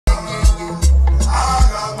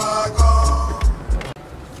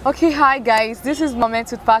Okay, hi guys, this is Moment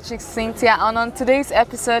with Patrick Cynthia, and on today's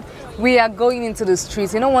episode we are going into the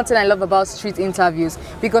streets. You know, one thing I love about street interviews,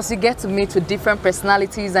 because you get to meet with different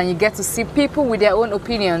personalities and you get to see people with their own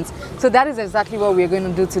opinions. So that is exactly what we're going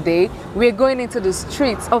to do today. We're going into the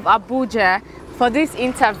streets of Abuja for this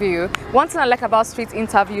interview. One thing I like about street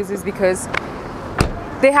interviews is because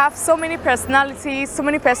they have so many personalities, so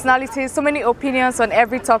many opinions on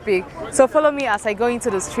every topic. So follow me as I go into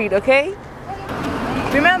the street, okay?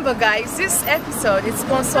 Remember guys, this episode is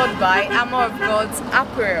sponsored by Armor of God's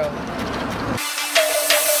Apparel.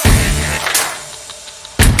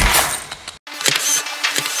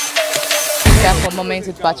 Here for Moment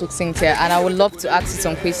with Patrick Cynthia, and I would love to ask you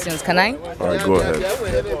some questions. Can I? Alright, go ahead.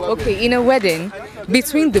 Okay, in a wedding,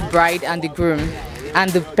 between the bride and the groom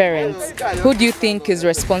and the parents, who do you think is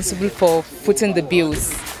responsible for footing the bills?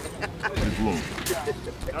 The groom.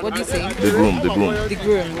 What do you say? The groom. The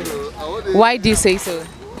groom. Why do you say so?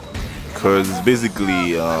 Because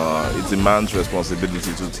basically it's a man's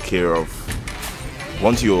responsibility to take care of.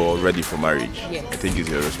 Once you're ready for marriage, yes. I think it's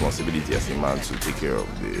your responsibility as a man to take care of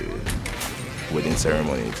the wedding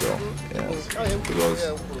ceremony itself. Yes.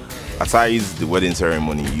 Because aside the wedding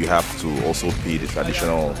ceremony, you have to also pay the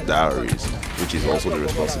traditional dowries, which is also the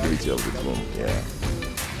responsibility of the groom. Yeah.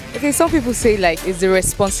 Okay, some people say like it's the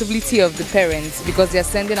responsibility of the parents because they're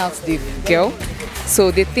sending out the girl.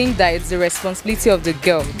 So they think that it's the responsibility of the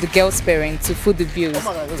girl's parent to foot the bills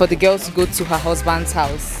for the girl to go to her husband's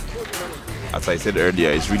house. As I said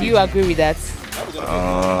earlier, it's really. Do you agree with that?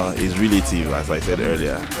 It's relative, as I said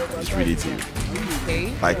earlier. It's relative.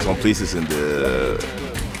 Okay. Like some places in the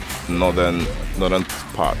northern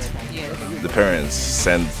part, Yes. the parents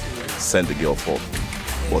send the girl forth.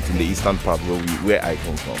 But in the eastern part where I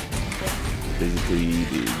come from, basically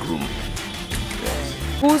the groom.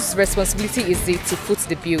 Yes. Whose responsibility is it to foot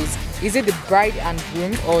the bills? Is it the bride and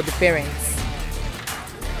groom or the parents?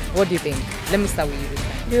 What do you think? Let me start with you this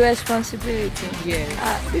time. The responsibility.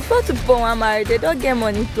 Yes. Before people are married, they don't get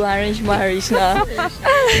money to arrange marriage now.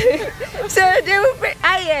 So they will pay.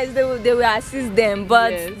 Yes, they will assist them,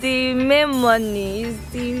 but yes, the main money is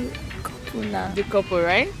the couple now. The couple,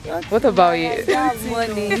 right? What about you? They have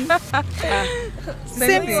money.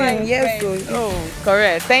 Same thing, yes. Oh,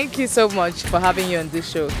 correct. Thank you so much for having you on this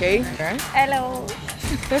show, okay? Hello.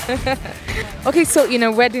 Okay, so in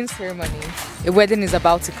a wedding ceremony, a wedding is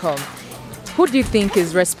about to come. Who do you think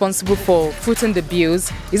is responsible for footing the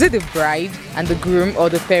bills? Is it the bride and the groom or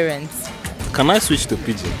the parents? Can I switch to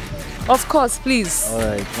pidgin? Of course, please.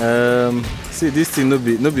 Alright. See, this thing no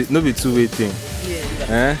be two-way thing.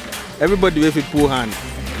 Yeah. Everybody will pull hand.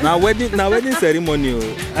 Now wedding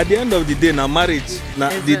ceremony. At the end of the day, now marriage, now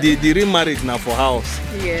the remarriage now for house.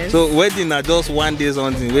 Yes. So wedding now just one day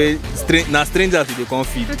something where now strangers they can't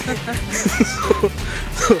feed.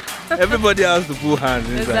 so everybody has to pull hands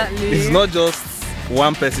inside. Exactly. It's not just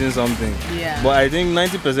one person something. Yeah. But I think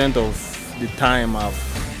 90% of the time I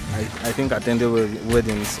think attended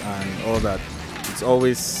weddings and all that, it's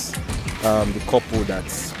always the couple that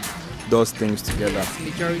does things together. Yes,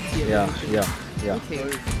 majority. Yeah. Okay.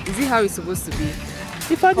 Is it how it's supposed to be?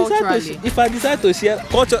 If I decide to share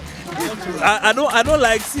culture, I don't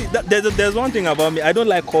like. See, there's one thing about me. I don't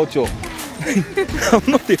like culture. I'm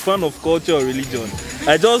not a fan of culture or religion.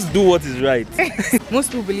 I just do what is right. Most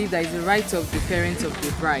people believe that it's the right of the parents of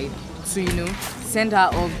the bride to, send her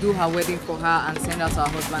off, do her wedding for her, and send her to her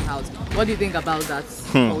husband's house. What do you think about that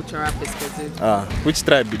cultural perspective? Which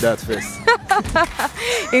tribe be that first?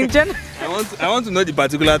 In general, I want to know the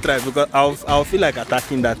particular tribe because I'll feel like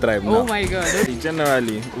attacking that tribe now. Oh my God.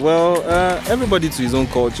 Generally, well, everybody to his own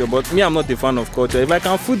culture, but me, I'm not a fan of culture. If I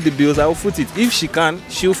can foot the bills, I will foot it. If she can,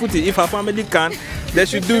 she'll foot it. If her family can, they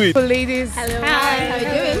should do it. Ladies. Hello. Hi. How are you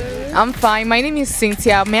doing? I'm fine. My name is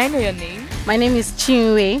Cynthia. May I know your name? My name is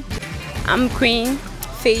Chinwe. I'm Queen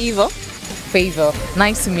Favor.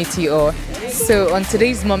 Nice to meet you all. So on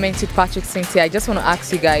today's Moment with Patrick Cynthia, I just want to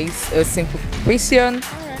ask you guys a simple question.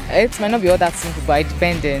 It might not be all that simple, but it's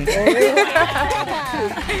dependent.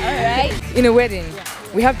 Alright. In a wedding,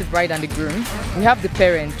 we have the bride and the groom, we have the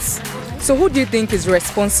parents. So who do you think is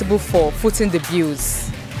responsible for footing the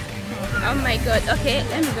bills? Oh my God. Okay,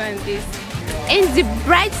 let me go on this. In the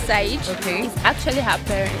bride side, Okay. it's actually her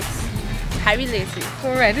parents, her relatives.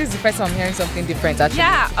 Correct. This is the first time I'm hearing something different actually.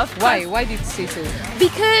 Yeah, of course. Why? Why did you say so?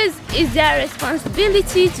 Because it's their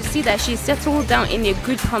responsibility to see that she's settled down in a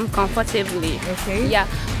good home comfortably. Okay. Yeah.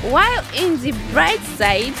 While in the bride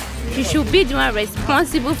side, she should be the one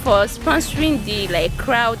responsible for sponsoring the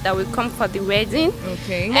crowd that will come for the wedding.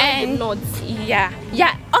 Okay. And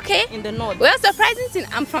yeah, okay. In the north. Well, surprising thing,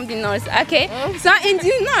 I'm from the north. Okay. Oh. So in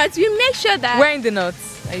the north, we make sure that Where in the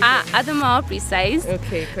north? Adamawa precise.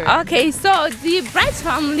 Okay, correct. Okay, so the bride's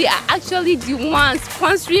family are actually the ones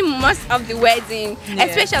sponsoring most of the wedding,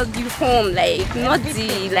 especially the home, like not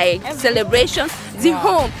the like celebration, the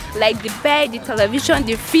home, like the bed, the television,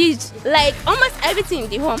 the fridge, like almost everything in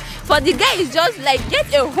the home. For the guy, it's just like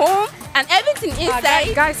get a home and everything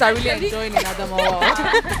inside. Guys are really enjoying in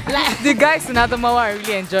Adamawa. The guys in Adamawa are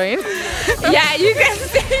really enjoying. Yeah, you can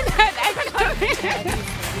say that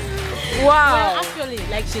actually. Wow. Well, actually,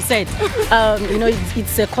 like she said, you know,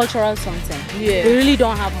 it's a cultural something. Yeah. We really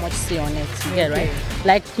don't have much say on it. You get right?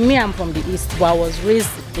 Like me, I'm from the east, but I was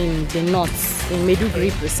raised in the north, in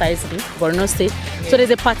Maiduguri precisely, Borno State. So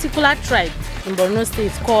there's a particular tribe in Borno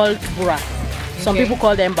State called Bura. Some people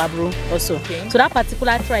call them Babru also. So that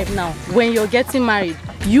particular tribe now, when you're getting married,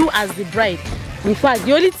 you as the bride, in fact,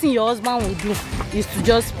 the only thing your husband will do is to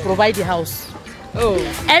just provide the house. Oh.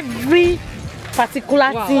 Every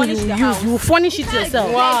particular thing you use, you furnish it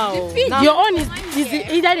yourself. Wow. Your own is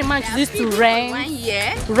either the man chooses to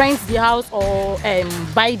rent the house or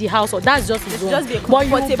buy the house, or that's just his own. But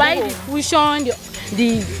you buy the cushion,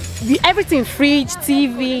 the everything, fridge,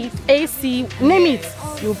 TV, AC, name it,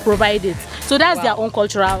 you provide it. So that's their own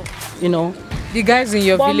cultural, you know. The guys in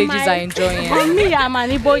your villages are enjoying For it. me, I'm an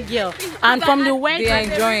Igbo girl, and from the wedding, They are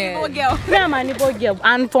enjoying it. me, I'm an Igbo girl,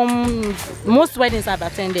 and from most weddings I've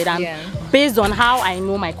attended, and based on how I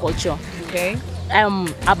know my culture, Okay.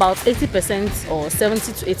 about 80% or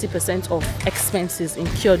 70 to 80% of expenses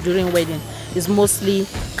incurred during wedding is mostly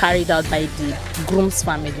carried out by the groom's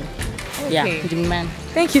family. Yeah, the man.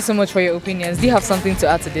 Thank you so much for your opinions. Do you have something to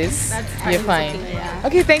add to this? You're fine.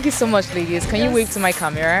 Okay, thank you so much, ladies. Can you wave to my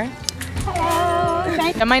camera?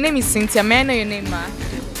 Hello. My name is Cynthia. May I know your name, ma?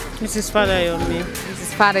 Mrs. Fadayomi.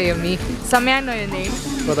 Mrs. Fadayomi. So may I know your name?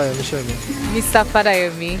 Fadayomi. Mr.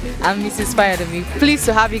 Fadayomi and Mrs. Fadayomi. Pleased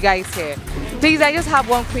to have you guys here. Please, I just have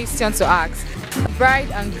one question to ask.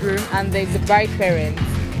 Bride and groom, and there's the bride parents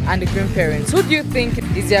and the groom parents. Who do you think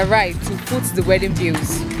is their right to foot the wedding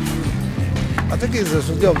bills? I think it's the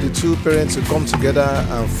responsibility of the two parents to come together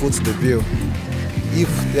and foot the bill. If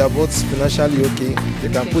they are both financially okay, they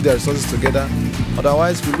can put their resources together.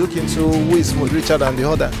 Otherwise, we look into who is more richer than the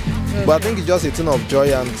other. But I think it's just a thing of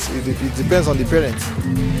joy, and it depends on the parents.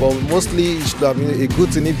 But mostly, it should have been a good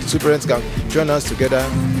thing if the two parents can join us together,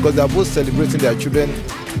 because they are both celebrating their children,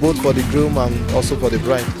 both for the groom and also for the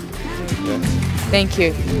bride. Yes. Thank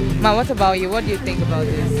you. Ma, what about you? What do you think about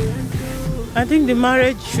this? I think the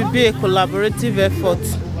marriage should be a collaborative effort.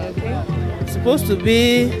 It's supposed to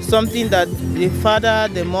be something that the father,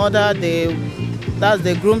 the mother, that's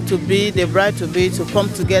the groom to be, the bride to be, to come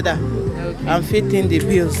together and fit in the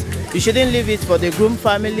bills. You shouldn't leave it for the groom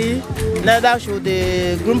family, neither should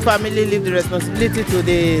the groom family leave the responsibility to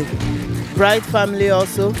the bride family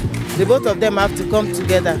also. The both of them have to come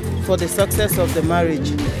together for the success of the marriage.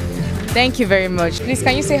 Thank you very much. Please,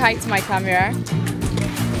 can you say hi to my camera?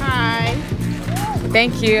 Hi.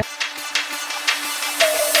 Thank you.